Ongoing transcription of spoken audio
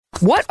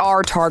What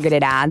are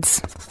targeted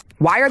ads?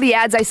 Why are the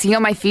ads I see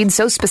on my feed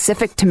so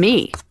specific to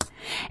me?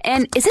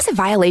 And is this a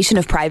violation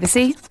of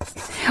privacy?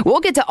 We'll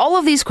get to all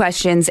of these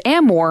questions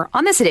and more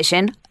on this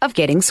edition of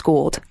Getting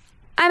Schooled.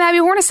 I'm Abby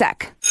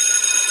Hornacek.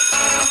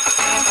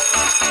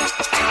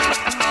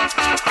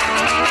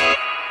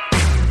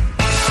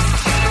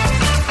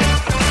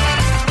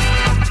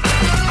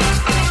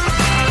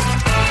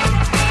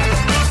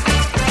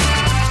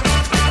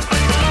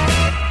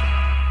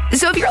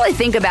 So if you really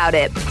think about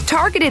it,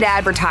 targeted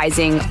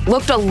advertising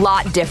looked a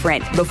lot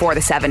different before the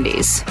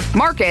 70s.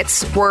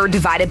 Markets were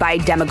divided by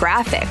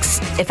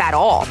demographics, if at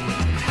all.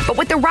 But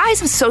with the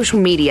rise of social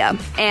media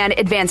and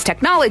advanced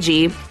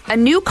technology, a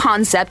new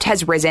concept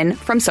has risen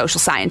from social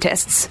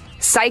scientists: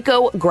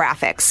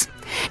 psychographics.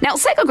 Now,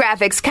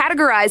 psychographics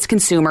categorize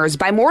consumers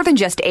by more than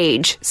just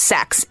age,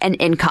 sex, and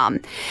income.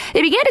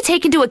 They began to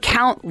take into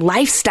account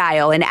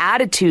lifestyle and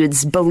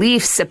attitudes,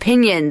 beliefs,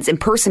 opinions,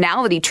 and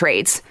personality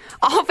traits.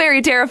 All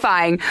very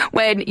terrifying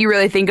when you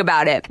really think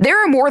about it.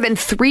 There are more than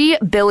 3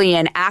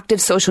 billion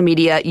active social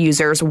media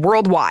users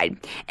worldwide,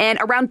 and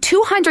around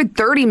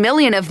 230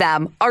 million of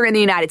them are in the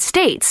United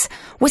States.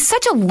 With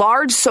such a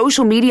large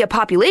social media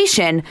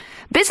population,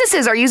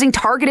 businesses are using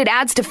targeted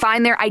ads to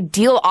find their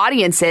ideal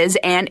audiences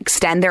and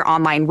extend their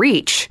online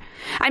reach.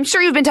 I'm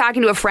sure you've been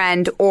talking to a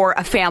friend or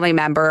a family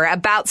member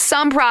about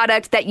some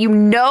product that you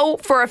know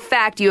for a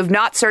fact you have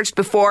not searched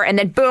before, and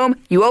then boom,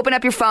 you open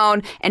up your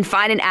phone and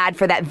find an ad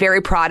for that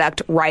very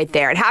product right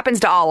there. It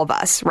happens to all of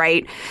us,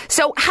 right?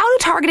 So how do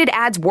targeted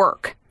ads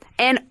work?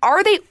 And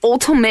are they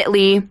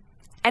ultimately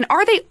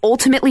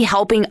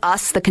helping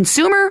us, the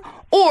consumer,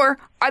 or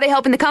are they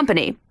helping the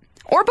company?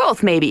 Or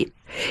both, maybe.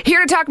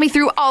 Here to talk me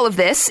through all of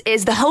this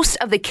is the host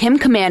of the Kim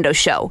Komando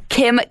Show,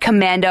 Kim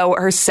Komando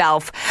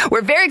herself.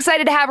 We're very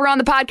excited to have her on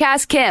the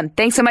podcast. Kim,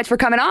 thanks so much for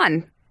coming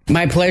on.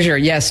 My pleasure.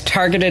 Yes,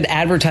 targeted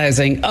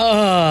advertising.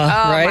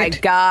 Right? My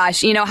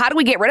gosh. You know, how do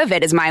we get rid of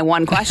it is my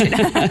one question.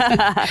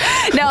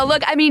 No,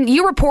 look, I mean,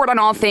 you report on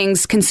all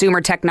things consumer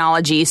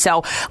technology.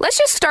 So let's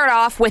just start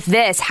off with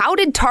this. How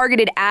did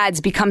targeted ads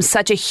become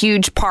such a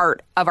huge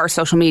part of our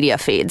social media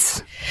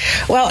feeds?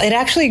 Well, it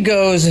actually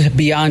goes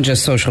beyond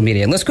just social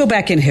media. Let's go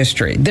back in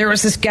history. There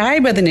was this guy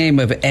by the name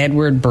of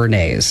Edward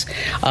Bernays.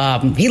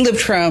 He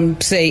lived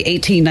from, say,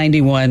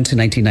 1891 to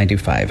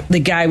 1995. The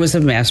guy was a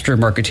master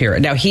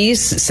marketeer. Now,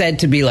 he's said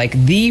to be like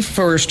the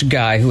first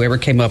guy who ever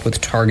came up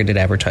with targeted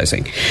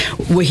advertising.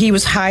 He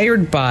was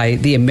hired by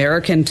the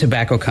American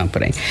Tobacco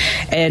Company,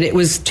 and it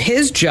was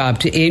his job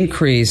to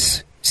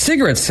increase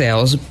cigarette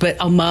sales, but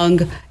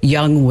among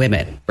young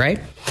women, right?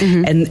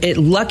 Mm-hmm. And it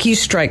Lucky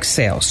Strike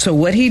sales. So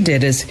what he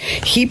did is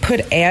he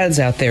put ads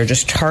out there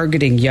just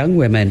targeting young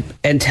women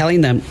and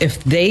telling them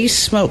if they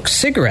smoke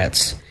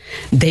cigarettes,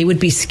 they would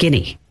be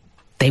skinny.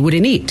 They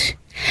wouldn't eat.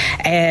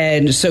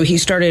 And so he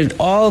started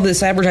all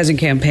this advertising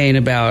campaign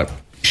about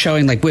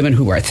showing like women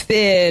who are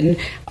thin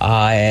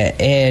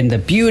and the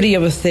beauty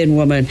of a thin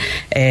woman.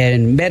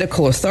 And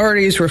medical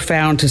authorities were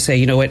found to say,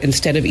 you know what,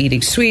 instead of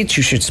eating sweets,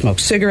 you should smoke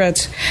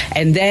cigarettes.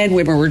 And then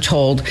women were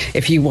told,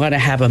 if you want to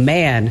have a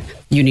man,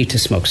 you need to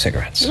smoke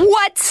cigarettes.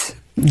 What?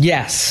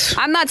 Yes.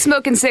 I'm not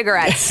smoking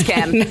cigarettes,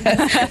 Kim.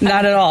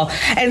 Not at all.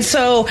 And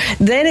so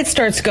then it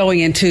starts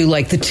going into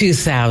like the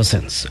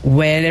 2000s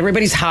when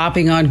everybody's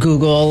hopping on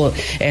Google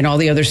and all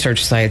the other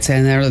search sites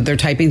and they're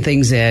typing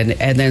things in,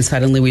 and then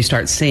suddenly we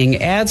start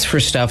seeing ads for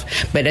stuff.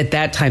 But at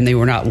that time, they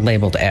were not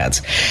labeled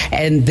ads.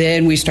 And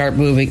then we start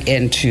moving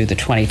into the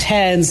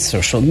 2010s,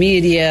 social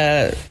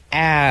media,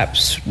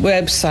 apps,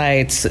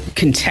 websites,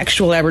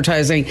 contextual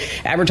advertising,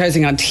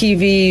 advertising on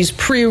TVs,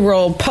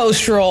 pre-roll,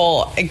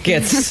 post-roll. It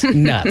gets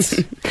nuts.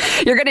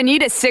 You're going to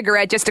need a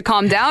cigarette just to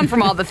calm down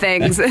from all the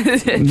things.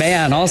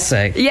 Man, I'll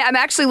say. Yeah, I'm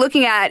actually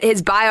looking at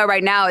his bio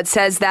right now. It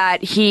says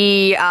that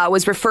he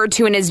was referred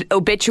to in his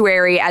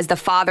obituary as the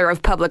father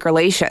of public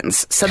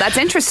relations. So that's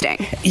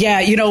interesting. Yeah,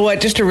 you know what?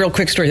 Just a real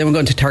quick story. Then we'll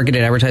go into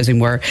targeted advertising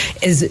more.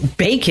 Is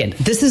bacon.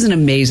 This is an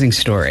amazing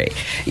story.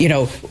 You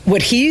know,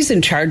 what he's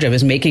in charge of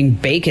is making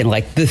bacon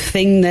like the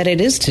thing that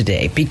it is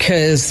today,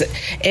 because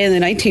in the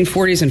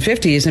 1940s and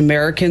 50s,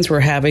 Americans were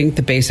having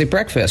the basic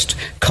breakfast: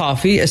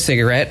 coffee, a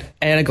cigarette,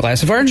 and a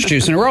glass of orange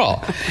juice in a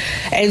roll.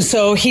 And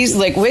so he's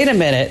like, wait a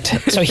minute.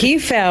 So he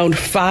found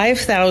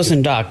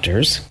 5,000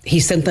 doctors. He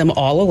sent them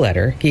all a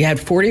letter. He had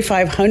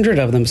 4,500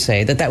 of them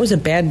say that was a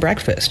bad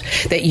breakfast,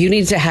 that you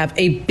need to have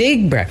a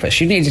big breakfast.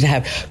 You need to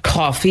have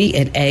coffee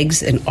and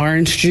eggs and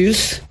orange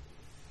juice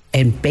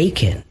and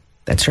bacon.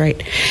 That's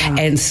right. Wow.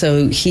 And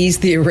so he's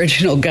the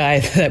original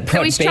guy that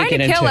brought bacon into it. So he's trying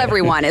to kill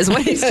everyone is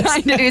what he's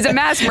trying to do. He's a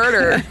mass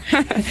murderer.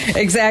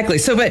 Exactly.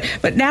 So,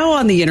 but now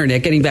on the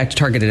internet, getting back to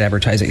targeted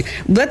advertising,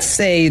 let's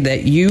say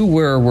that you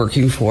were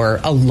working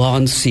for a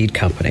lawn seed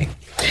company,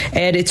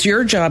 and it's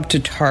your job to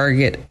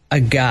target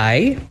a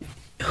guy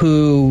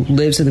who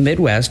lives in the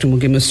Midwest, and we'll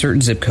give him a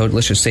certain zip code.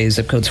 Let's just say his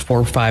zip code's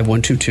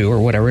 45122 or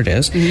whatever it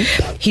is.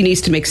 Mm-hmm. He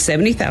needs to make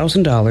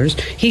 $70,000.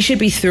 He should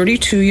be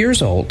 32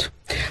 years old.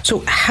 So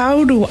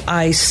how do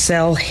I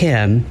sell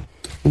him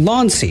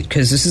lawn seed,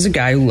 because this is a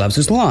guy who loves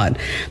his lawn.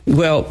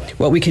 Well,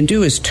 what we can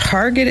do is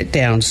target it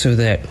down so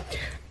that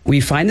we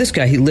find this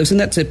guy. He lives in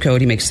that zip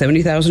code. He makes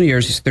 $70,000 a year.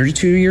 He's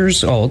 32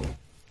 years old.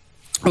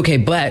 Okay,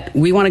 but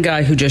we want a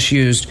guy who just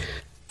used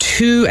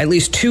at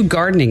least two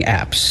gardening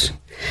apps,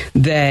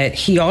 that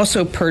he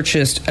also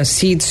purchased a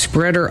seed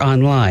spreader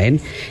online.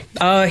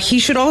 He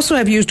should also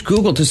have used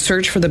Google to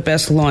search for the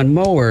best lawn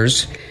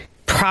mowers,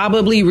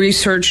 probably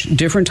research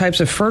different types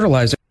of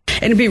fertilizer.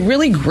 And it'd be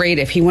really great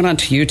if he went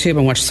onto YouTube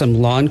and watched some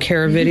lawn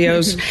care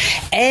videos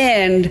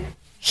and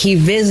he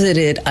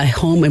visited a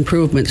home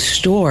improvement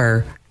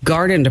store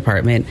garden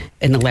department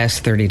in the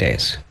last 30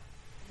 days.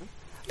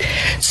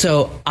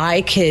 So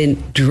I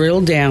can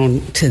drill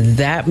down to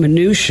that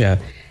minutia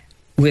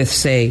with,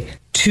 say,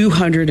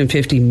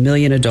 250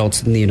 million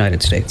adults in the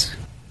United States.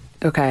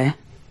 Okay.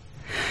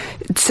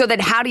 So then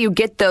how do you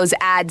get those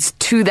ads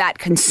to that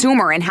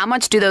consumer, and how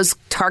much do those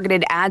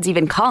targeted ads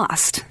even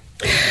cost?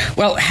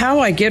 Well, how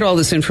I get all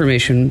this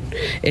information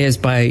is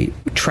by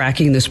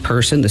tracking this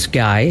person, this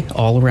guy,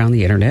 all around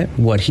the internet,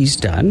 what he's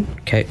done,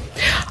 okay?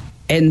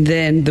 And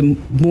then the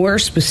more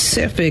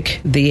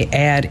specific the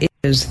ad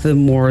is, the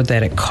more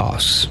that it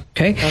costs,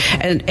 okay?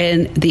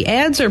 And the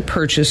ads are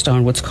purchased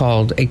on what's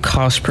called a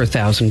cost per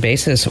thousand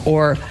basis,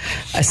 or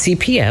a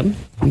CPM,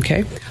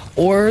 okay?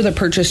 Or they're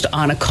purchased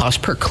on a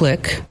cost per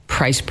click,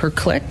 price per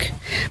click.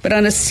 But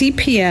on a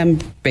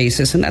CPM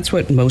basis, and that's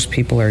what most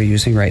people are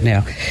using right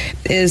now,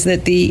 is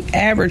that the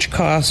average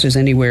cost is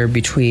anywhere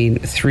between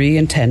 $3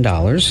 and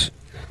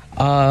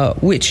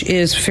 $10, which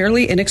is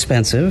fairly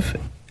inexpensive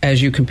as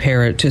you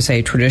compare it to,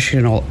 say,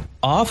 traditional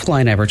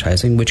offline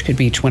advertising, which could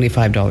be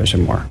 $25 or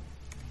more.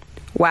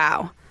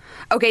 Wow.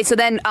 Okay, so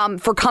then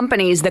for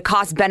companies, the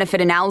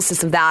cost-benefit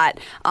analysis of that,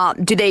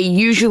 do they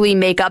usually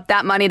make up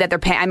that money that they're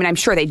paying? I mean, I'm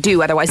sure they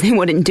do, otherwise they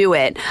wouldn't do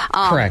it.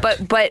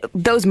 Correct. But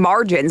those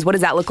margins, what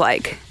does that look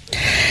like?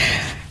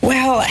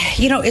 Well,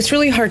 it's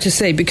really hard to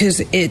say because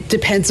it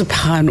depends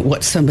upon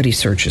what somebody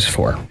searches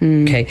for,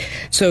 okay?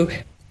 So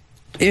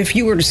if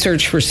you were to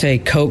search for, say,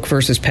 Coke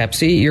versus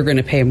Pepsi, you're going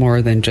to pay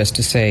more than just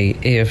to say,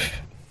 if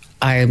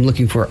I am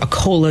looking for a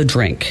cola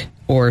drink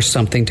or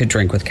something to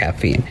drink with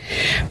caffeine.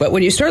 But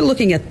when you start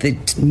looking at the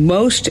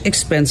most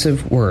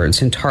expensive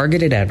words in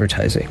targeted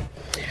advertising,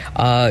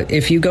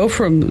 if you go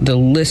from the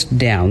list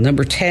down,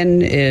 number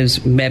 10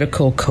 is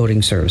medical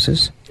coding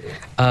services.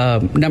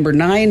 Number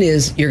 9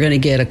 is you're going to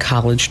get a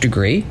college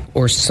degree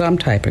or some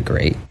type of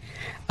degree.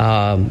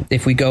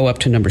 If we go up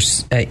to number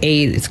 8,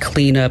 it's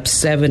cleanup.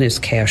 7 is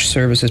cash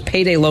services.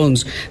 Payday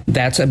loans,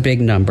 that's a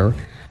big number.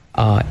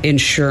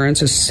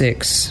 Insurance is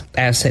 6,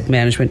 asset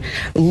management.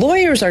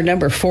 Lawyers are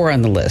number 4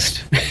 on the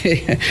list.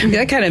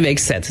 That kind of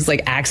makes sense. It's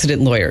like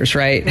accident lawyers,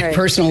 right?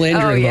 Personal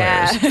injury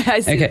lawyers. I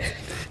see. Okay.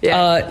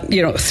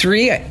 Yeah.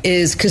 3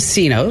 is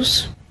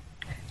casinos.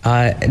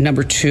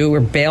 Number 2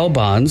 are bail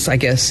bonds. I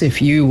guess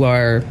if you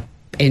are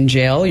in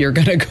jail, you're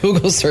going to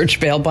Google search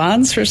bail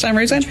bonds for some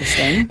reason.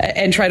 Interesting.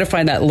 And try to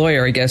find that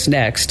lawyer, I guess,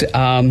 next.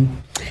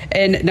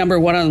 And number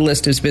 1 on the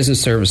list is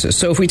business services.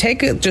 So if we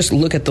just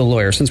look at the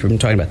lawyer, since we've been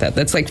talking about that,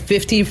 that's like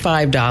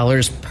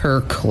 $55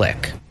 per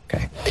click.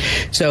 Okay.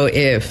 So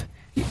if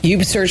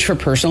you search for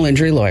personal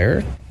injury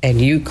lawyer and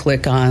you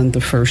click on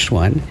the first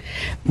one,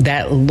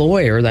 that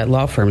lawyer, that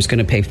law firm is going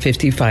to pay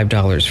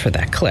 $55 for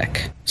that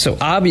click. So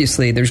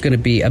obviously there's going to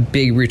be a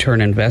big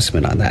return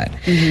investment on that.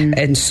 Mm-hmm.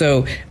 And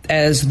so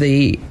as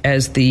the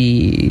ads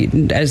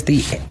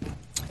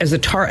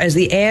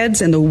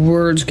and the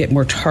words get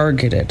more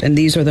targeted, and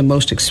these are the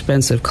most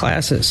expensive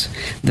classes,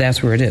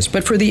 that's where it is.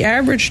 But for the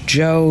average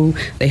Joe,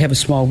 they have a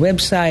small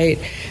website,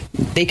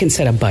 they can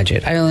set a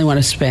budget. I only want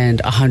to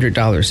spend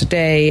 $100 a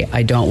day.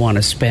 I don't want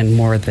to spend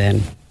more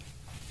than,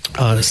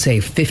 say,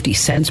 50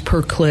 cents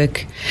per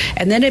click.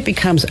 And then it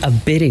becomes a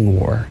bidding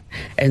war.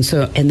 And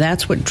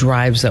that's what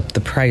drives up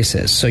the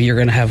prices. So you're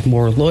going to have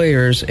more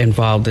lawyers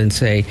involved in,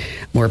 say,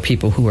 more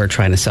people who are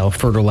trying to sell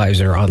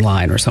fertilizer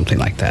online or something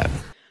like that.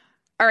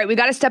 All right, we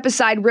got to step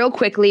aside real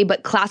quickly,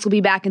 but class will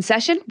be back in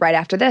session right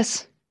after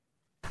this.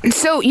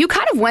 So you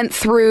kind of went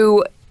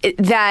through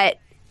that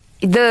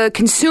the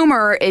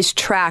consumer is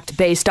tracked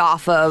based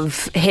off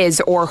of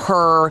his or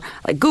her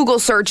like Google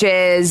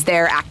searches,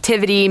 their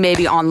activity,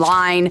 maybe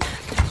online.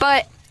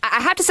 But I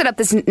have to set up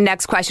this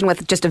next question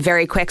with just a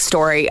very quick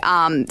story.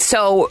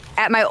 So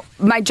at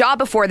my job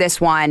before this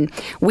one,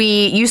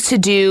 we used to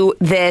do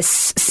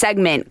this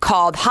segment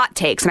called Hot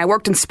Takes. And I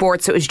worked in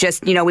sports, so it was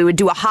just, we would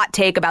do a hot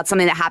take about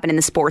something that happened in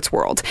the sports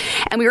world.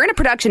 And we were in a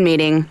production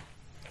meeting.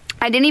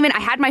 I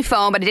had my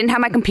phone, but I didn't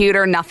have my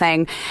computer,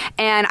 nothing.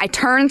 And I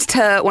turned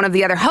to one of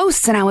the other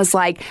hosts and I was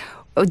like,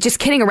 just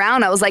kidding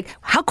around, I was like,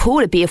 how cool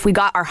would it be if we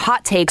got our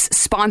hot takes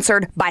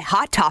sponsored by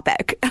Hot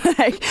Topic?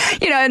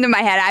 In my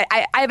head,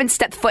 I haven't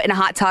stepped foot in a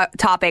Hot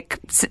Topic,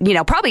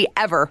 probably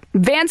ever.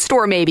 Van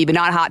Store maybe, but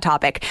not Hot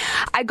Topic.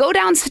 I go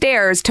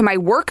downstairs to my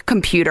work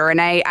computer and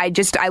I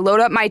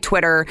load up my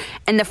Twitter,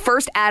 and the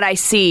first ad I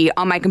see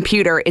on my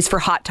computer is for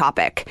Hot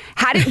Topic.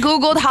 Hadn't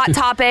Googled Hot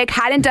Topic,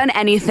 hadn't done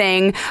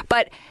anything,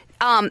 but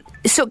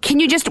So can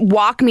you just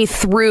walk me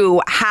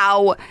through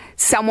how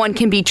someone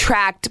can be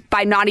tracked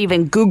by not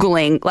even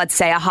Googling, let's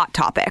say, a hot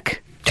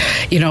topic?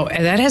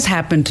 That has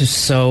happened to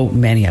so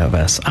many of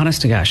us.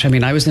 Honest to gosh. I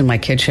mean, I was in my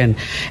kitchen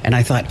and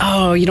I thought,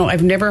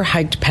 I've never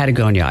hiked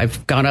Patagonia.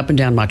 I've gone up and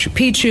down Machu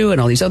Picchu and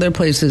all these other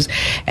places.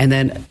 And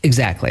then,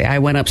 exactly, I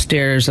went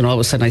upstairs and all of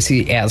a sudden I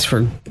see ads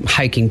for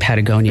hiking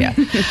Patagonia.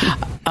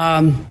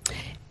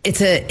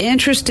 It's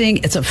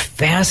a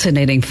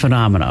fascinating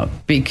phenomenon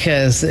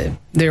because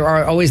there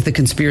are always the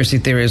conspiracy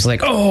theories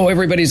like,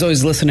 everybody's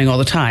always listening all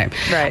the time.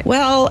 Right.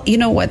 Well, you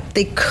know what?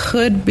 They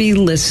could be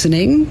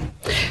listening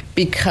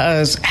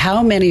because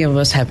how many of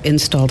us have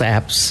installed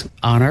apps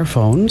on our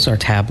phones, our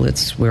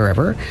tablets,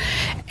 wherever,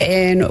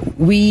 and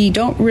we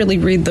don't really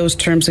read those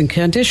terms and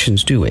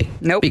conditions, do we?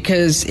 Nope.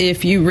 Because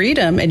if you read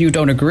them and you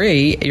don't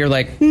agree, you're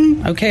like,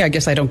 okay, I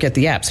guess I don't get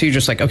the app. So you're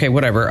just like, okay,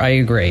 whatever, I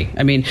agree.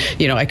 I mean,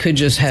 I could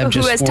just have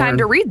who has time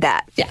to read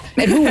that? Yeah,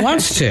 and who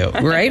wants to,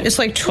 right? It's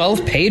like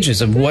 12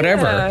 pages of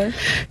whatever. Yeah.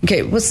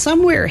 Okay, well,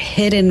 somewhere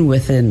hidden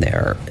within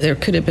there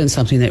could have been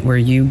something where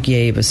you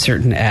gave a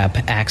certain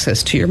app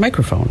access to your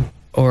microphone,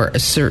 or a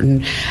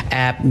certain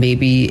app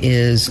maybe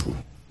is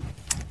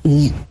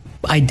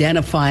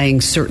identifying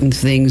certain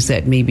things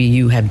that maybe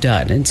you have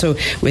done. And so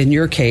in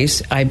your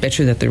case, I bet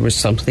you that there was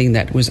something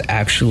that was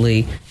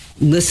actually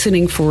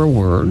listening for a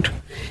word.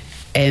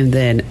 And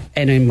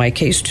in my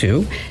case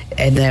too,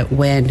 and that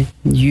when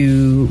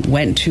you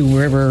went to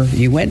wherever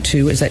you went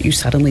to, is that you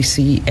suddenly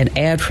see an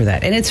ad for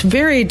that. And it's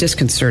very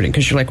disconcerting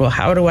because you're like, well,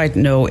 how do I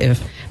know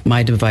if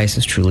my device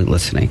is truly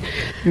listening?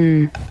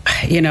 And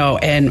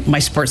my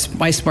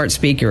smart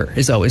speaker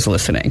is always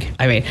listening.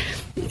 I mean,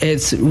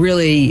 it's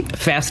really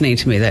fascinating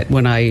to me that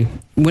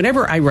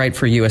whenever I write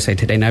for USA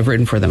Today, and I've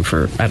written for them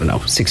for,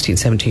 16,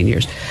 17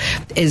 years,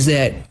 is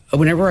that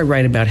whenever I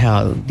write about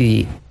how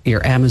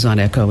your Amazon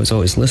Echo is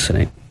always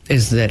listening,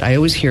 is that I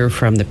always hear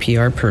from the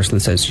PR person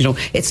that says,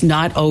 it's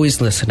not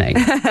always listening.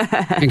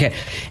 Okay.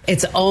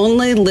 It's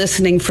only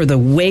listening for the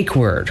wake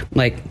word.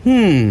 Like,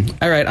 all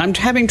right, I'm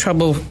having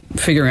trouble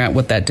figuring out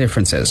what that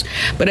difference is.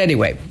 But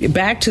anyway,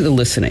 back to the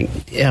listening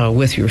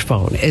with your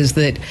phone, is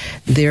that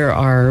there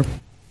are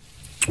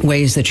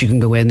ways that you can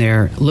go in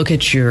there, look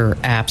at your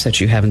apps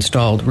that you have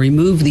installed,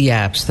 remove the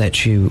apps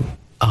that you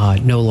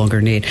no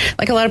longer need.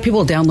 Like a lot of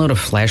people download a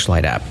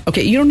flashlight app.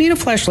 Okay, you don't need a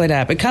flashlight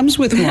app. It comes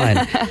with one.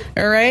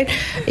 All right?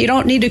 You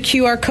don't need a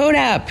QR code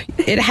app.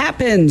 It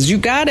happens. You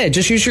got it.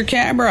 Just use your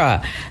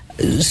camera.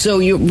 So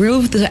you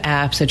remove the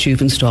apps that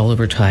you've installed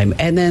over time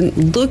and then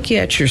look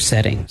at your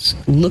settings.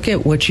 Look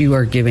at what you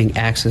are giving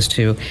access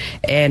to.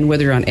 And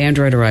whether you're on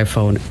Android or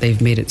iPhone,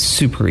 they've made it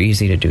super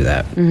easy to do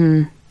that.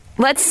 Mm-hmm.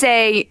 Let's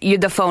say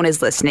the phone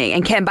is listening.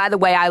 And Ken, by the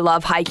way, I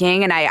love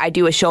hiking and I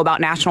do a show about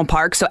national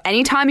parks. So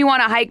anytime you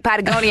want to hike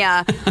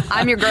Patagonia,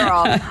 I'm your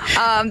girl.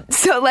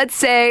 So let's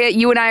say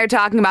you and I are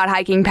talking about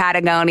hiking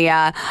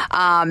Patagonia.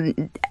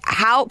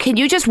 How can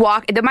you just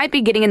walk? That might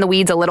be getting in the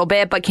weeds a little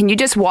bit, but can you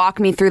just walk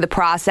me through the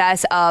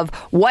process of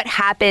what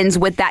happens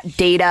with that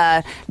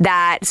data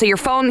so your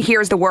phone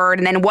hears the word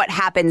and then what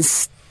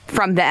happens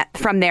from there?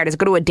 Does it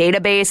go to a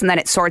database and then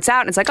it sorts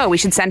out and it's like, we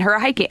should send her a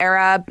hiking or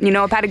a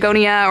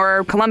Patagonia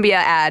or Columbia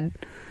ad?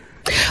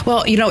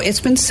 Well, it's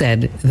been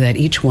said that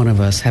each one of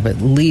us have at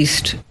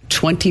least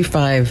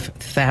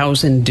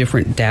 25,000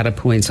 different data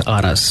points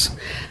on us.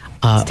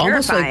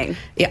 Terrifying.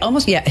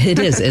 It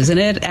is, isn't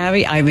it,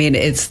 Abby? I mean,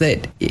 it's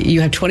that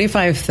you have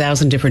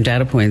 25,000 different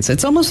data points.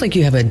 It's almost like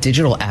you have a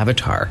digital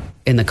avatar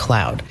in the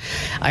cloud.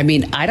 I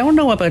mean, I don't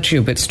know about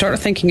you, but start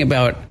thinking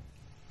about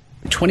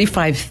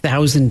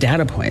 25,000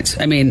 data points.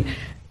 I mean,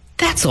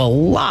 that's a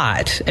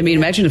lot. I mean,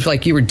 imagine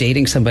if you were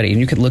dating somebody and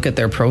you could look at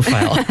their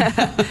profile.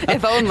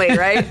 If only,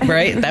 right?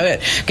 Right?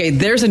 Okay,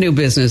 there's a new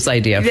business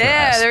idea for us.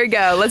 Yeah, there we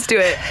go. Let's do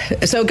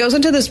it. So it goes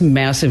into this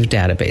massive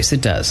database.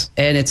 It does.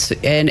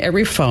 And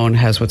every phone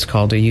has what's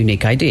called a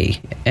unique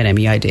ID, an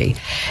MEID.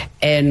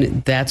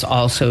 And that's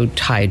also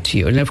tied to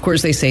you. And of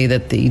course, they say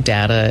that the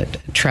data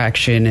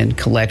traction and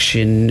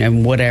collection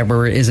and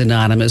whatever is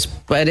anonymous,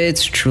 but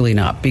it's truly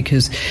not,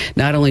 because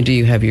not only do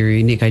you have your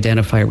unique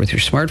identifier with your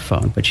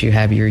smartphone, but you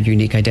have your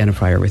unique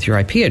identifier with your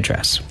IP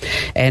address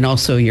and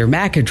also your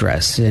MAC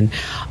address. And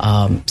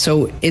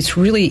so it's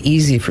really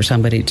easy for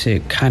somebody to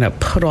kind of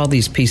put all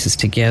these pieces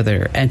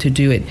together and to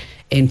do it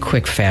in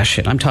quick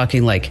fashion. I'm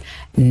talking like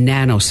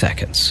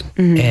nanoseconds.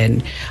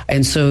 Mm-hmm.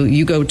 And so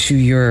you go to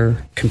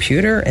your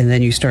computer and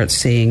then you start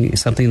seeing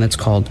something that's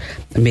called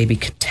maybe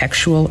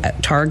contextual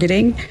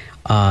targeting.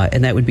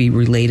 And that would be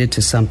related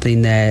to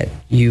something that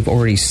you've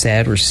already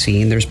said or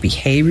seen. There's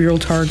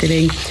behavioral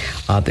targeting.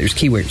 There's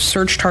keyword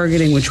search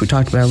targeting, which we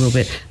talked about a little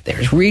bit.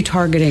 There's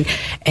retargeting.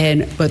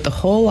 But the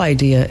whole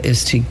idea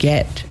is to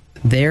get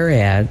their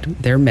ad,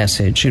 their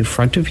message in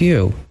front of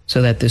you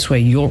so that this way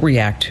you'll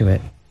react to it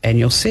and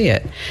you'll see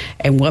it.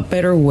 And what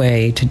better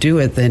way to do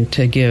it than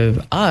to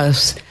give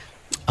us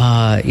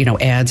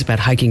ads about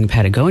hiking in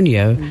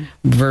Patagonia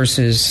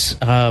versus,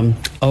 I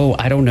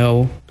don't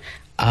know,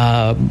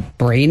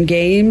 brain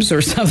games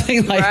or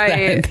something like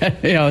right.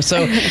 that.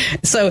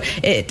 So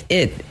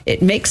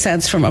it makes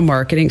sense from a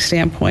marketing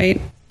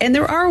standpoint. And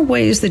there are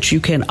ways that you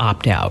can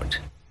opt out.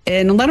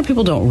 And a lot of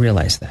people don't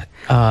realize that.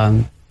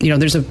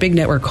 There's a big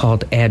network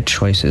called Ad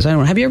Choices. I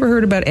don't know. Have you ever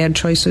heard about Ad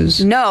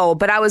Choices? No,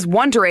 but I was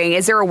wondering,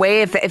 is there a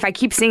way if I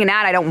keep seeing an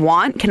ad I don't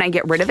want, can I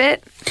get rid of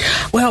it?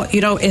 Well,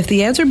 if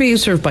the ads are being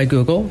served by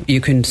Google,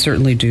 you can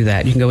certainly do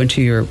that. You can go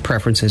into your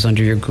preferences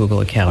under your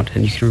Google account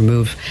and you can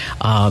remove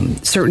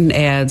certain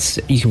ads.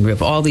 You can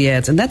remove all the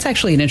ads. And that's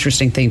actually an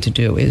interesting thing to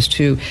do, is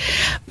to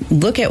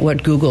look at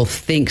what Google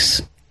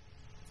thinks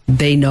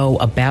they know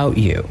about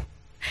you.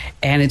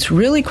 And it's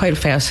really quite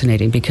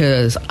fascinating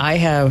because I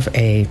have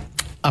a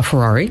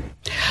Ferrari,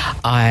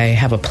 I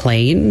have a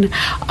plane,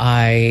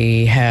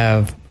 I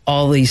have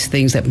all these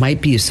things that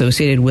might be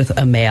associated with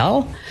a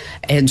male.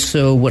 And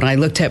so when I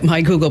looked at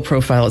my Google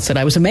profile, it said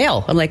I was a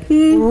male. I'm like,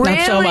 really?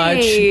 Not so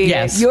much.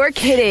 Yes. You're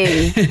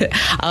kidding.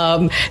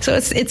 So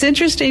it's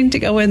interesting to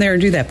go in there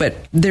and do that. But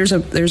there's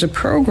a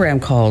program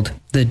called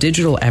the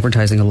Digital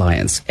Advertising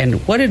Alliance.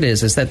 And what it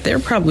is that they're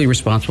probably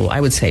responsible,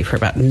 I would say, for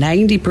about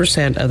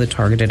 90% of the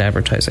targeted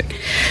advertising.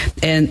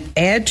 And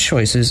Ad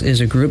Choices is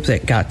a group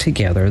that got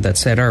together that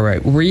said, all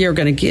right, we are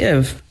going to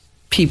give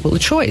people a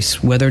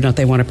choice whether or not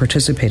they want to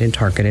participate in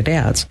targeted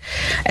ads.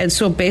 And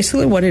so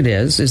basically what it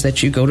is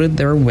that you go to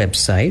their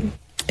website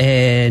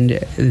and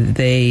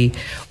they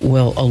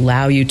will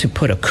allow you to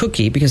put a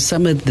cookie, because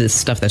some of the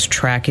stuff that's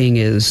tracking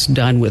is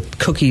done with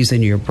cookies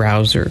in your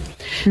browser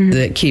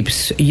that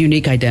keeps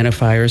unique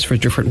identifiers for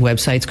different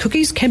websites.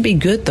 Cookies can be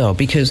good, though,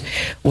 because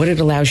what it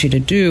allows you to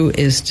do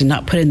is to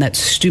not put in that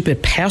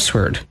stupid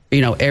password,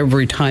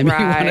 every time you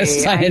want to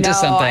sign into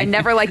something. I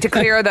never like to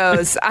clear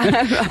those.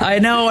 I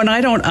know, and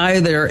I don't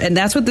either. And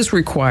that's what this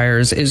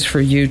requires, is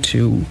for you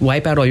to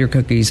wipe out all your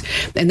cookies.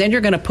 And then you're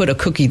going to put a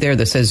cookie there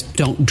that says,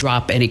 don't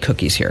drop any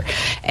cookies here.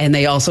 And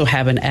they also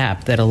have an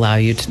app that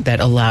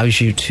allows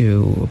you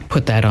to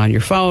put that on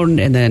your phone.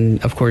 And then,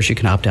 of course, you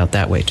can opt out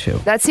that way, too.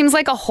 That seems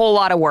like a whole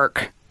lot of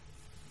work.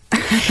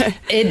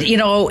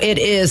 It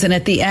is. And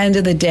at the end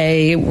of the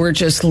day, we're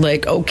just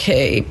like,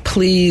 okay,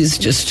 please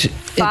just.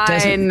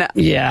 Fine.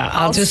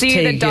 I'll just see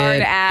take the darn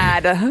it.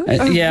 ad.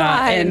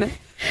 Fine.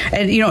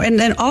 And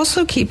then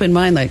also keep in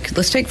mind, like,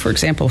 let's take, for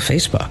example,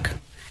 Facebook,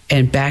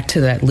 and back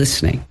to that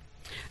listening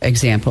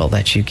example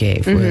that you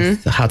gave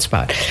with the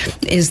hotspot,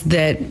 is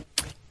that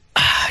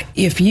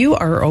if you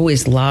are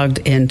always logged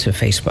into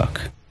Facebook,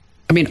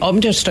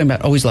 I'm just talking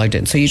about always logged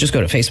in. So you just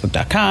go to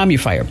facebook.com, you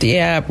fire up the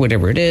app,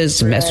 whatever it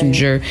is,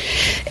 Messenger,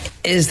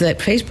 is that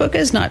Facebook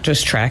is not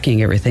just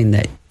tracking everything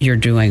that you're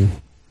doing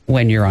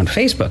when you're on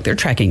Facebook. They're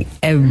tracking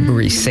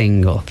every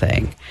single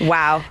thing.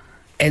 Wow.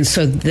 And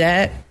so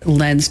that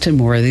lends to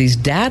more of these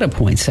data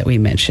points that we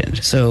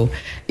mentioned. So,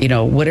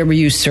 whatever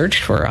you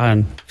search for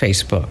on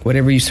Facebook,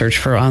 whatever you search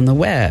for on the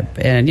web,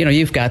 and,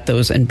 you've got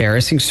those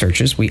embarrassing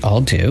searches. We all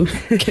do.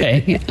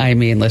 Okay.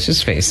 Let's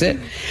just face it.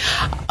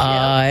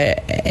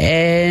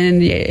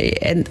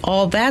 And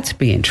all that's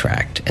being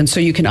tracked. And so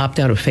you can opt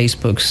out of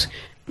Facebook's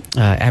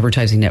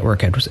advertising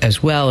network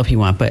as well if you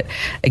want. But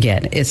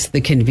again, it's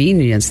the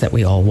convenience that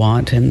we all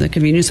want and the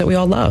convenience that we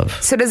all love.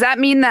 So does that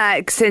mean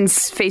that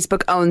since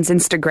Facebook owns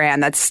Instagram,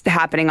 that's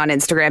happening on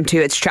Instagram too?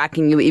 It's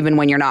tracking you even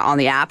when you're not on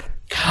the app?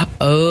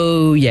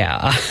 Oh,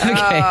 yeah.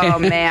 Okay. Oh,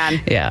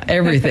 man. Yeah,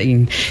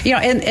 everything.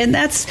 And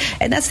that's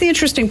the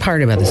interesting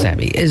part about this,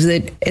 Abby, is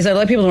that a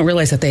lot of people don't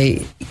realize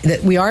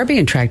that we are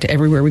being tracked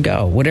everywhere we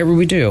go, whatever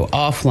we do,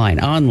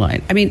 offline,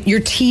 online.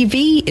 Your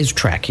TV is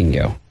tracking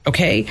you,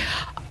 okay?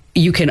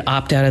 You can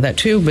opt out of that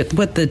too, but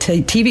what the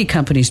TV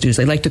companies do is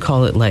they like to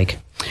call it like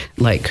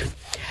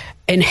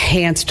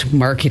enhanced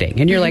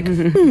marketing. And you're like,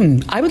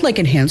 I would like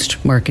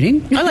enhanced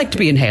marketing. I like to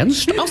be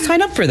enhanced. I'll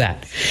sign up for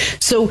that.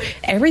 So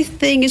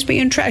everything is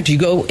being tracked. You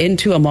go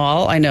into a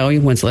mall. I know,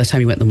 when's the last time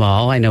you went to the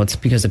mall? I know it's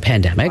because of the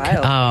pandemic.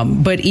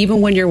 But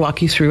even when you're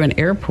walking through an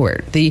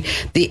airport, the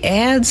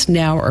ads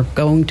now are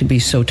going to be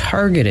so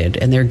targeted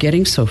and they're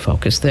getting so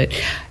focused that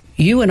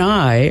you and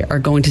I are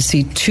going to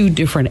see two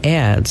different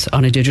ads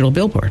on a digital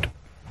billboard.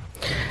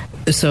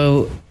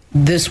 So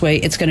this way,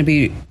 it's going to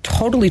be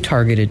totally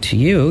targeted to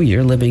you.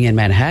 You're living in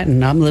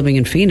Manhattan. I'm living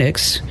in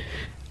Phoenix.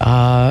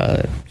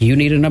 You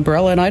need an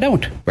umbrella and I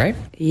don't, right?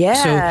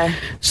 Yeah.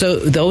 So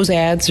those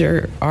ads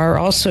are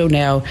also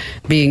now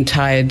being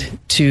tied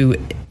to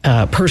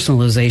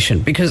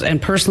personalization,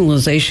 and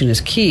personalization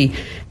is key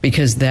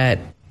because that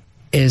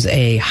is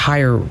a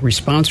higher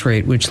response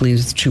rate, which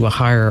leads to a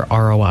higher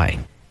ROI.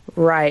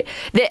 Right.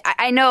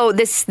 I know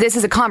this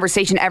is a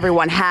conversation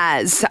everyone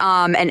has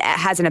and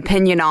has an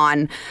opinion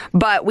on,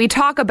 but we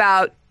talk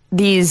about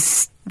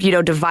these,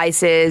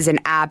 devices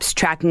and apps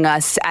tracking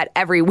us at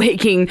every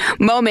waking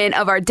moment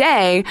of our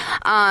day.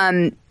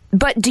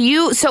 But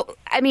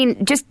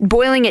just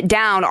boiling it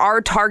down,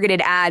 are targeted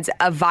ads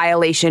a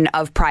violation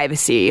of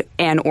privacy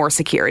and or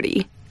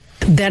security?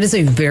 That is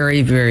a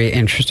very, very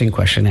interesting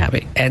question,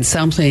 Abby, and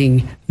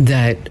something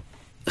that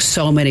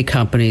so many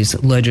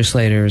companies,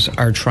 legislators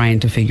are trying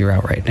to figure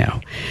out right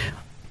now.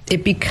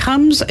 it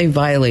becomes a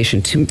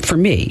violation for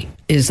me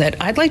is that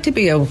I'd like to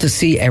be able to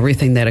see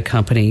everything that a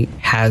company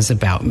has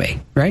about me,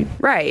 right?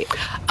 Right.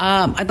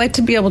 I'd like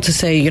to be able to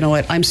say, you know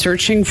what, I'm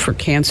searching for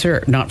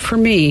cancer, not for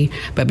me,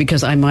 but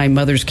because I'm my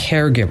mother's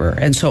caregiver.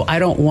 And so I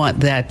don't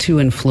want that to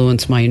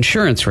influence my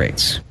insurance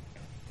rates.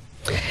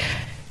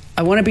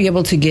 I want to be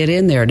able to get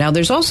in there. Now,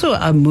 there's also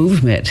a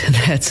movement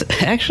that's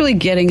actually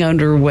getting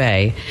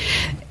underway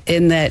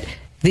in that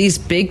these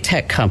big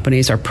tech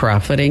companies are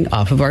profiting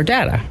off of our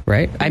data,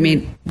 right? I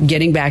mean,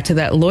 getting back to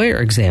that lawyer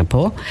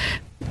example,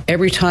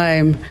 every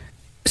time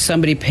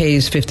somebody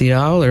pays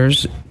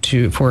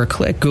 $50 for a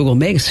click, Google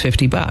makes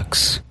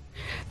 $50.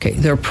 Okay,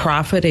 they're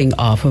profiting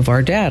off of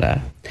our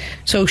data.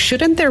 So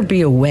shouldn't there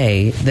be a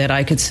way that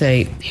I could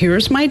say,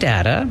 here's my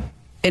data,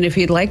 and if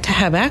you'd like to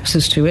have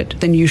access to it,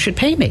 then you should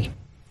pay me?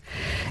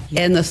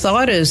 And the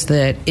thought is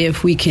that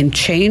if we can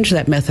change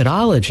that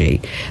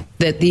methodology,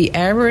 that the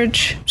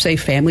average, say,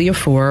 family of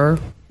four,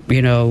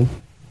 you know,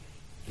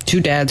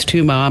 2 dads,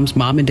 2 moms,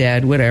 mom and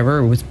dad,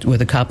 whatever,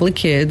 with a couple of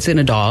kids and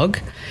a dog,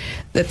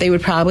 that they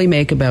would probably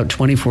make about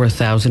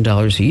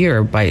 $24,000 a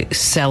year by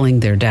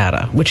selling their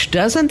data, which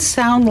doesn't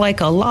sound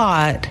like a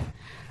lot.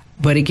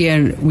 But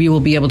again, we will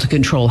be able to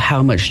control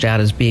how much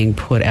data is being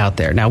put out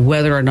there. Now,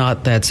 whether or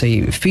not that's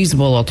a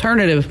feasible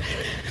alternative,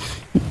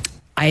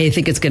 I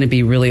think it's going to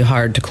be really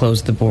hard to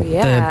close the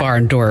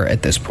barn door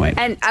at this point.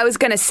 And I was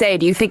going to say,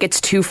 do you think it's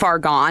too far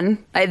gone?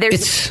 I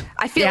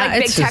feel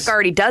like big tech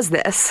already does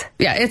this.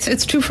 Yeah,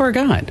 it's too far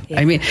gone. Yeah.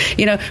 I mean,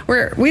 you know,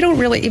 we don't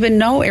really even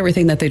know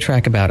everything that they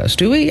track about us,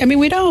 do we? I mean,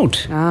 we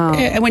don't. Oh.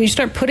 And when you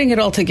start putting it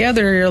all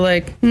together, you're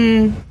like,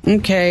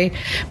 okay.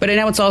 But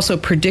now it's also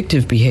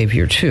predictive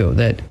behavior, too,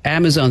 that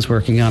Amazon's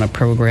working on a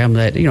program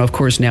that, you know, of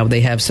course, now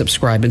they have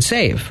subscribe and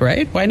save,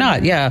 right? Why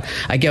not? Yeah,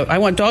 I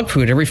want dog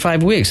food every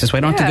 5 weeks. That's why I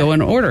don't have to go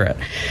and order it.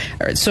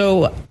 All right,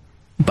 so,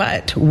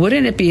 but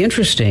wouldn't it be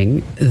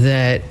interesting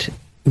that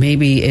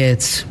maybe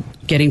it's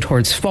getting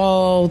towards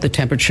fall, the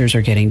temperatures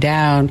are getting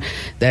down,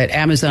 that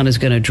Amazon is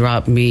going to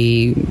drop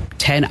me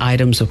 10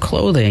 items of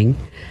clothing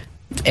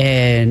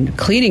and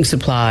cleaning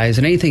supplies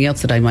and anything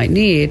else that I might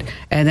need,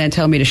 and then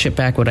tell me to ship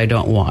back what I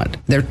don't want.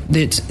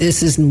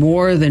 This is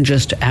more than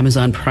just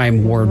Amazon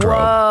Prime wardrobe.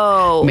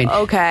 Whoa, I mean,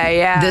 okay,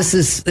 yeah. This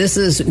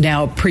is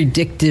now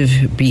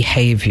predictive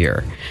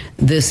behavior.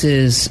 This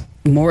is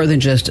more than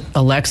just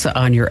Alexa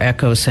on your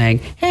Echo saying,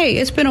 hey,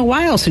 it's been a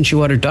while since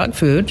you ordered dog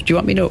food. Do you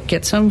want me to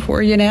get some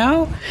for you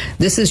now?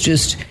 This is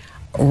just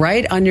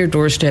right on your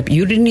doorstep.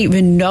 You didn't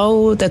even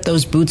know that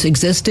those boots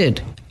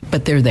existed,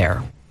 but they're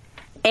there.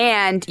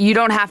 And you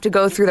don't have to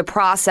go through the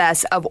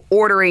process of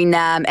ordering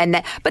them.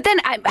 But then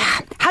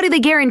how do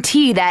they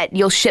guarantee that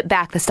you'll ship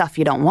back the stuff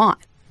you don't want?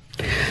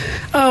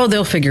 Oh,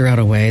 they'll figure out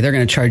a way. They're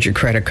going to charge your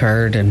credit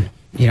card, and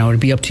you know,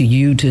 it'd be up to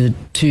you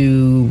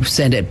to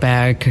send it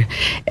back.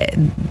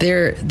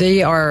 There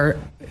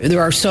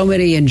are so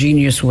many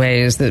ingenious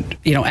ways that,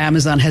 you know,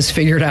 Amazon has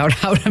figured out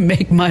how to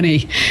make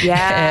money.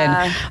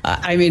 Yeah. And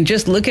I mean,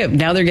 just look at,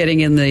 now they're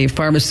getting in the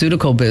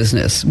pharmaceutical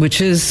business, which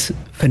is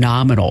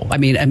phenomenal. I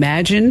mean,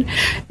 imagine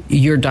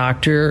your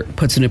doctor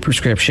puts in a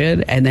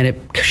prescription and then it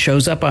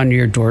shows up on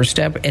your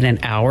doorstep in an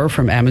hour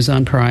from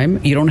Amazon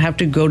Prime. You don't have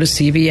to go to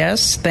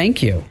CVS.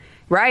 Thank you.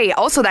 Right.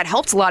 Also, that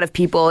helps a lot of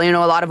people, you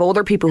know, a lot of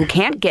older people who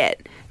can't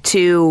get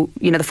to,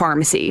 you know, the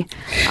pharmacy.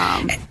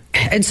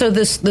 And so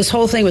this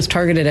whole thing with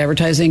targeted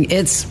advertising,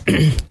 it's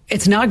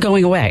not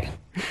going away.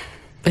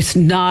 It's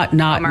not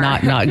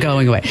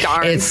going away.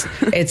 Darn.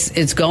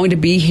 It's going to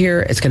be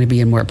here. It's going to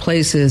be in more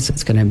places.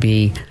 It's going to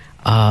be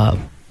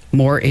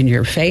more in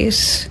your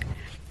face.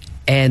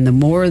 And the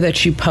more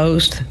that you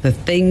post, the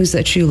things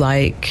that you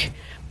like,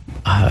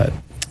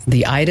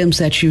 the items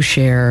that you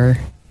share,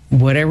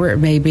 whatever it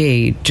may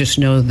be, just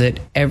know that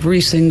every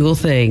single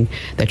thing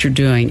that you're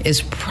doing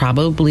is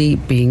probably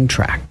being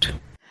tracked.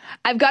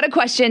 I've got a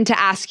question to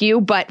ask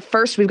you, but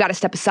first we've got to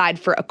step aside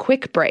for a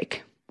quick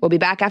break. We'll be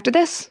back after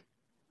this.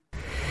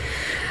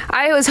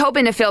 I was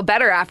hoping to feel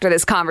better after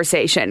this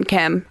conversation,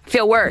 Kim.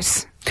 Feel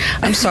worse.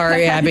 I'm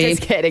sorry, Abby.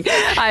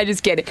 I'm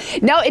just kidding.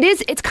 No,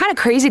 it's kind of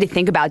crazy to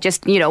think about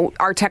just, you know,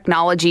 our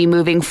technology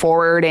moving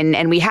forward.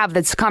 And we have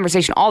this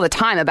conversation all the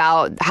time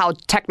about how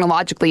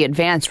technologically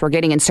advanced we're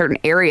getting in certain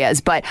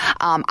areas. But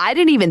I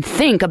didn't even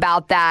think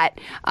about that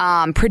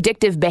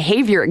predictive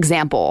behavior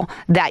example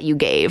that you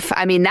gave.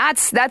 I mean,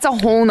 that's a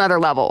whole nother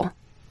level.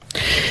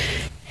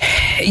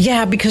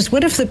 Yeah, because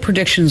what if the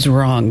prediction's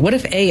wrong? What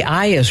if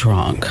AI is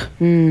wrong?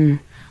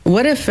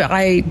 What if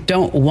I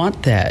don't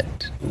want that?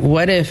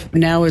 What if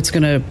now it's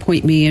going to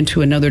point me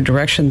into another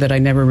direction that I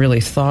never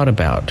really thought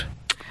about?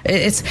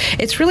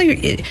 It's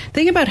really,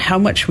 think about how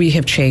much we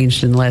have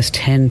changed in the last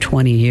 10,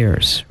 20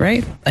 years,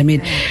 right? I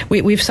mean,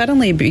 we've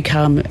suddenly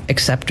become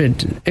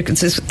accepted.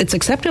 It's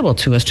acceptable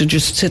to us to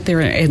just sit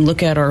there and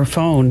look at our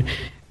phone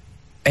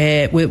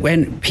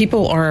when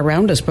people are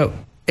around us, but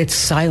it's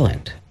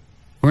silent.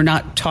 We're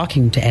not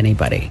talking to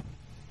anybody.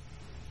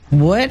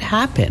 What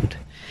happened?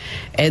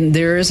 And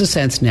there is a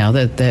sense now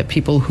that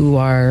people who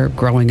are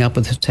growing up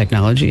with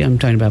technology, I'm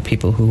talking about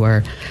people who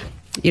are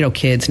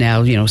kids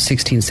now,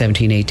 16,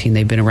 17, 18,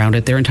 they've been around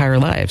it their entire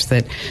lives,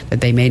 that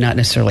they may not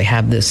necessarily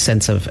have this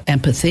sense of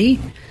empathy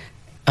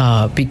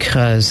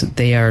because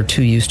they are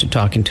too used to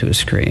talking to a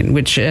screen,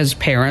 which as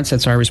parents,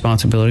 it's our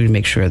responsibility to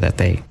make sure that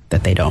they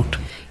don't.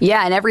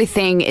 Yeah, and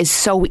everything is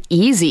so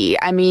easy.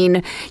 I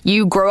mean,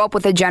 you grow up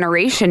with a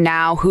generation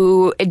now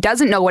who it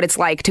doesn't know what it's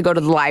like to go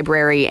to the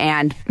library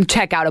and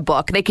check out a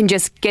book. They can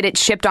just get it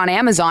shipped on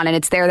Amazon and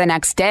it's there the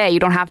next day. You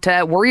don't have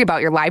to worry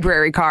about your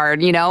library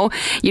card, You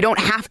don't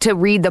have to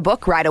read the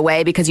book right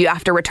away because you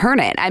have to return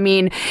it. I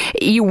mean,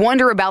 you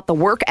wonder about the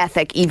work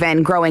ethic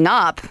even growing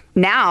up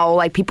now,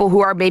 like people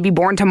who are maybe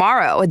born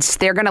tomorrow.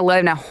 They're going to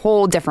live in a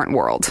whole different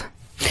world.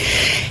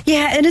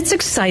 Yeah, and it's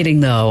exciting,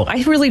 though.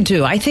 I really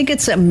do. I think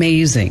it's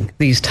amazing,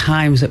 these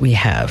times that we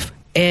have,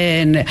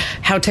 and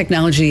how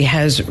technology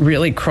has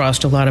really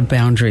crossed a lot of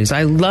boundaries.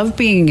 I love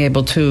being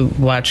able to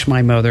watch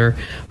my mother,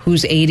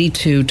 who's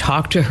 82,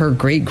 talk to her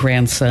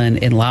great-grandson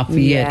in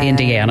Lafayette,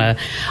 Indiana,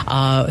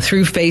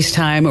 through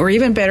FaceTime, or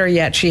even better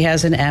yet, she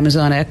has an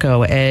Amazon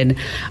Echo, and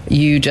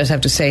you just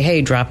have to say,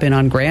 hey, drop in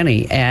on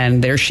Granny,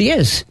 and there she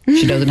is.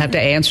 She doesn't have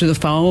to answer the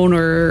phone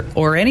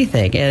or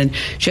anything, and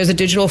she has a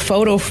digital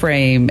photo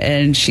frame,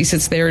 and she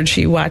sits there and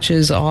she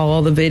watches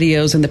all the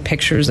videos and the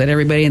pictures that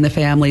everybody in the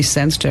family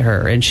sends to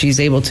her, and she's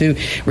able to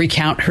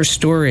recount her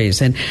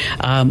stories. And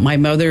my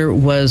mother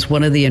was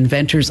one of the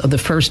inventors of the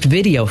first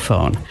video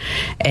phone.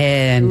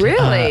 And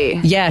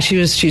really?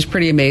 She's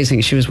pretty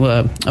amazing. She was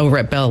over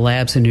at Bell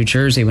Labs in New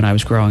Jersey when I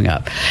was growing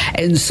up.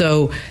 And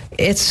so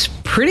it's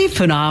pretty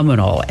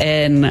phenomenal.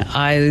 And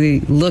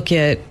I look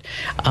at,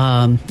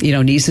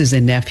 nieces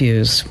and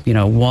nephews,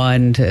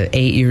 1 to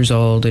 8 years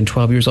old and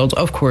 12 years old.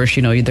 Of course,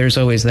 there's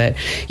always that,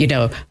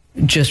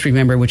 just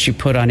remember what you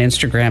put on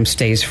Instagram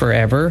stays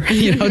forever,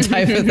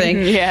 type of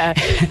thing. Yeah.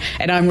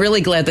 And I'm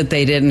really glad that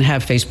they didn't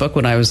have Facebook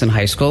when I was in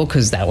high school,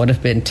 because that would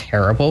have been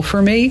terrible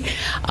for me.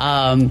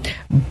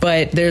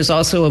 But there's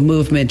also a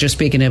movement, just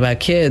speaking about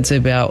kids,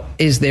 about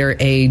is there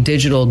a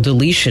digital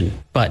deletion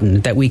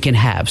button that we can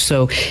have?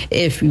 So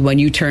when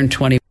you turn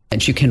 20,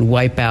 you can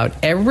wipe out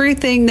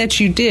everything that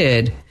you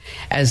did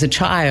as a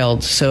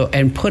child,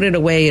 and put it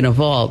away in a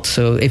vault.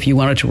 So if you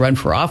wanted to run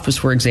for office,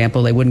 for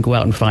example, they wouldn't go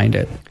out and find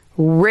it.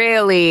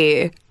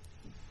 Really?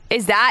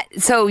 Is that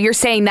so? You're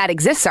saying that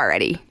exists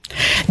already?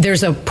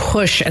 There's a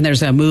push and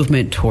there's a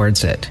movement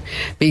towards it,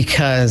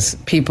 because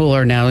people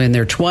are now in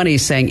their 20s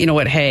saying, you know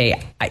what, hey,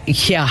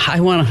 I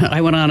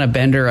went on a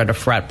bender at a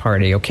frat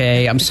party,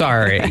 okay? I'm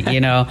sorry,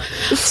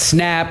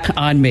 snap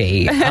on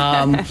me.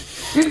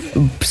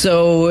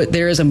 So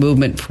there is a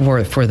movement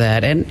for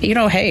that. And,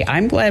 hey,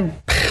 I'm glad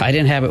I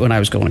didn't have it when I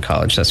was going to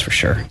college, that's for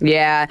sure.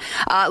 Yeah.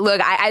 Look,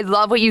 I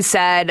love what you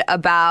said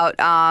about,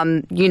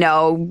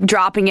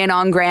 dropping in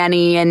on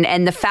Granny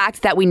and the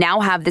fact that we now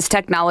have this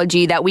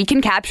technology that we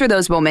can capture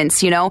those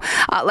moments,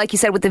 like you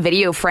said, with the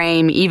video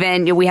frame.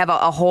 Even we have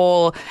a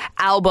whole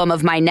album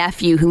of my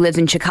nephew who lives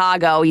in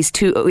Chicago. He's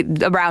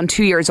around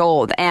 2 years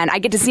old, and I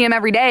get to see him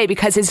every day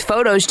because his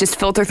photos just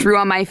filter through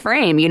on my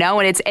frame,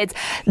 and it's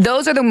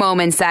those are the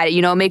moments that,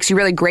 makes you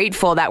really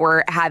grateful that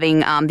we're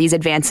having these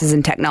advances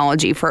in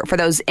technology for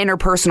those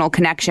interpersonal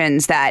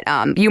connections that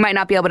you might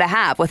not be able to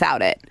have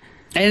without it.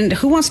 And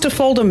who wants to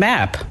fold a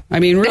map?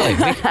 I mean, really,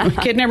 we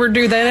could never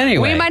do that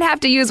anyway. We might have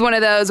to use one of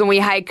those when we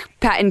hike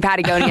in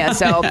Patagonia.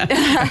 So, all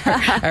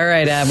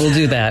right, Ab, we'll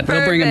do that. Perfect.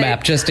 We'll bring a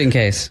map just in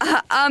case.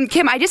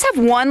 Kim, I just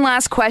have one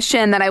last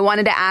question that I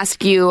wanted to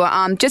ask you.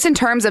 Just in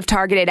terms of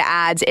targeted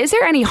ads, is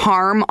there any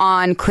harm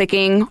on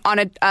clicking on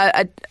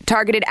a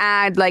targeted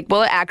ad? Like,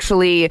 will it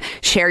actually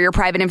share your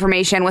private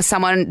information with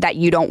someone that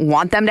you don't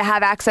want them to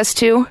have access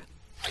to?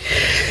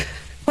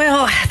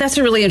 Well, that's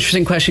a really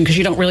interesting question, because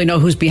you don't really know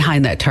who's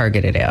behind that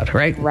targeted ad,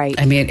 right? Right.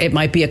 I mean, it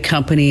might be a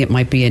company, it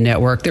might be a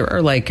network. There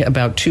are like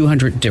about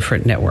 200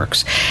 different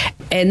networks.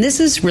 And this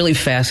is really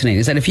fascinating,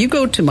 is that if you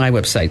go to my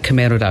website,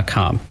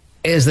 komando.com,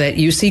 is that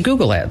you see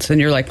Google ads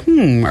and you're like,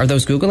 are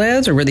those Google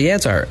ads or where the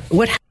ads are?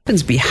 What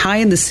happens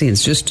behind the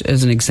scenes, just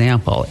as an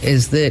example,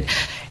 is that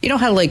you know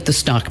how like the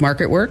stock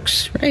market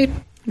works, right?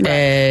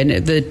 And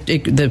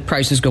the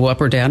prices go up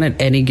or down at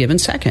any given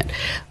second.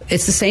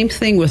 It's the same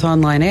thing with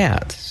online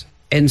ads.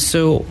 And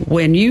so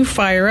when you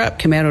fire up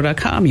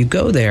komando.com, you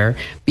go there,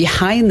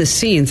 behind the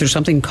scenes, there's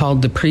something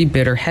called the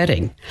pre-bidder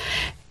heading.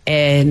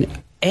 And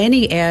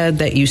any ad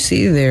that you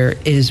see there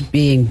is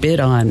being bid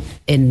on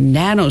in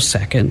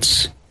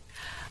nanoseconds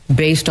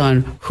based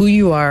on who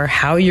you are,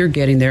 how you're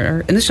getting there.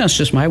 And this is not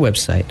just my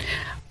website.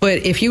 But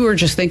if you were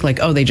just think like,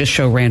 they just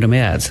show random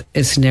ads,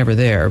 it's never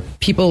there.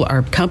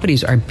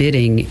 Companies are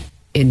bidding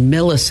in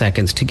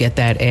milliseconds to get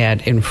that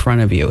ad in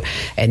front of you.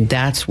 And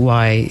that's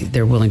why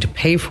they're willing to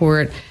pay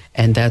for it.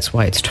 And that's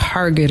why it's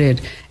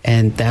targeted.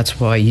 And that's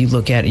why you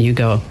look at it and you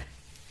go,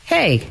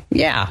 hey,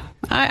 yeah,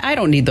 I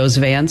don't need those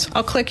vans.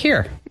 I'll click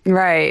here.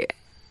 Right.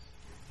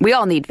 We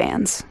all need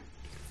vans.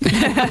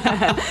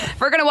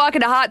 If we're going to walk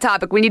into Hot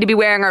Topic, we need to be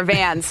wearing our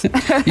Vans.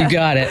 You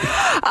got it.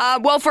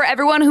 Well, for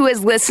everyone who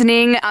is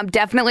listening,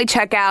 definitely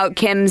check out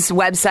Kim's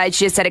website.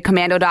 She just said at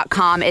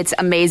commando.com. It's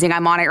amazing.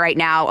 I'm on it right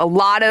now. A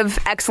lot of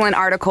excellent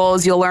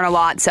articles. You'll learn a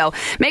lot. So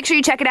make sure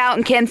you check it out.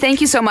 And Kim, thank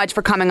you so much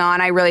for coming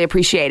on. I really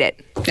appreciate it.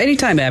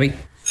 Anytime, Abby.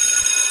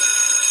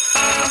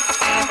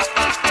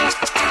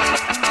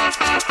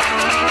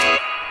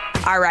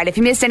 All right, if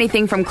you missed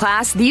anything from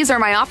class, these are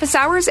my office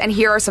hours, and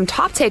here are some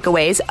top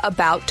takeaways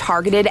about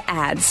targeted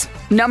ads.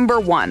 Number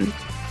 1,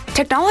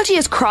 technology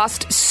has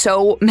crossed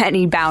so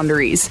many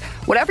boundaries.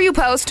 Whatever you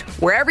post,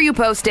 wherever you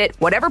post it,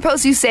 whatever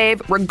post you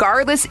save,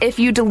 regardless if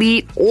you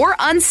delete or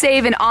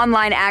unsave an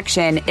online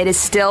action, it is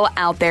still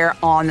out there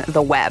on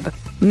the web.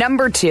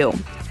 Number 2,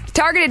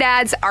 targeted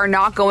ads are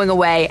not going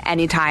away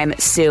anytime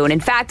soon.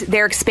 In fact,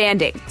 they're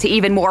expanding to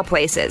even more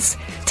places.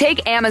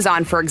 Take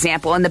Amazon, for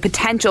example, and the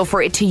potential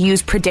for it to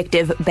use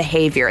predictive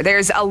behavior.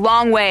 There's a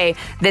long way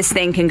this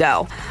thing can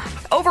go.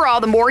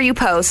 Overall, the more you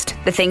post,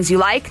 the things you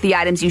like, the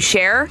items you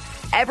share,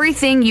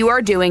 everything you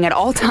are doing at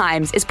all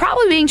times is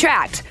probably being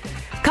tracked.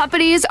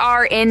 Companies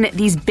are in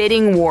these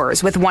bidding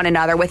wars with one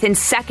another within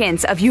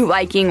seconds of you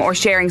liking or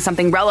sharing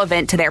something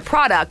relevant to their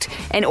product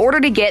in order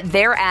to get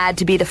their ad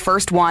to be the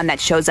first one that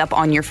shows up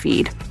on your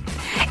feed.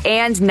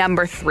 And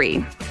number 3,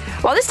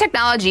 while this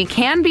technology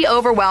can be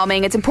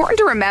overwhelming, it's important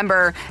to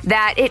remember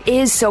that it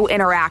is so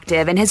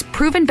interactive and has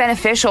proven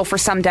beneficial for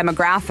some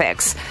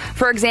demographics.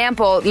 For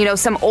example,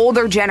 some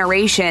older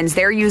generations,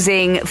 they're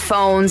using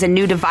phones and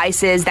new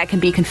devices that can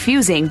be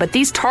confusing, but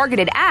these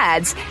targeted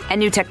ads and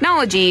new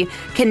technology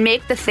can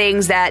make the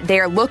things that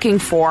they're looking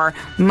for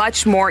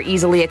much more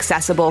easily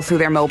accessible through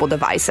their mobile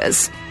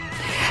devices.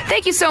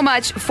 Thank you so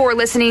much for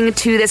listening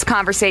to this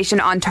conversation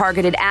on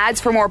targeted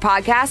ads. For more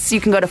podcasts, you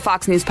can go to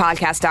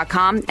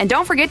foxnewspodcast.com. And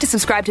don't forget to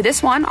subscribe to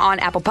this one on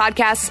Apple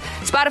Podcasts,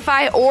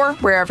 Spotify, or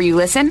wherever you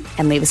listen,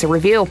 and leave us a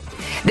review.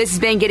 This has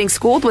been Getting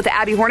Schooled with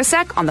Abby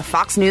Hornacek on the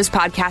Fox News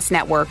Podcast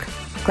Network.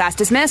 Class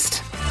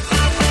dismissed.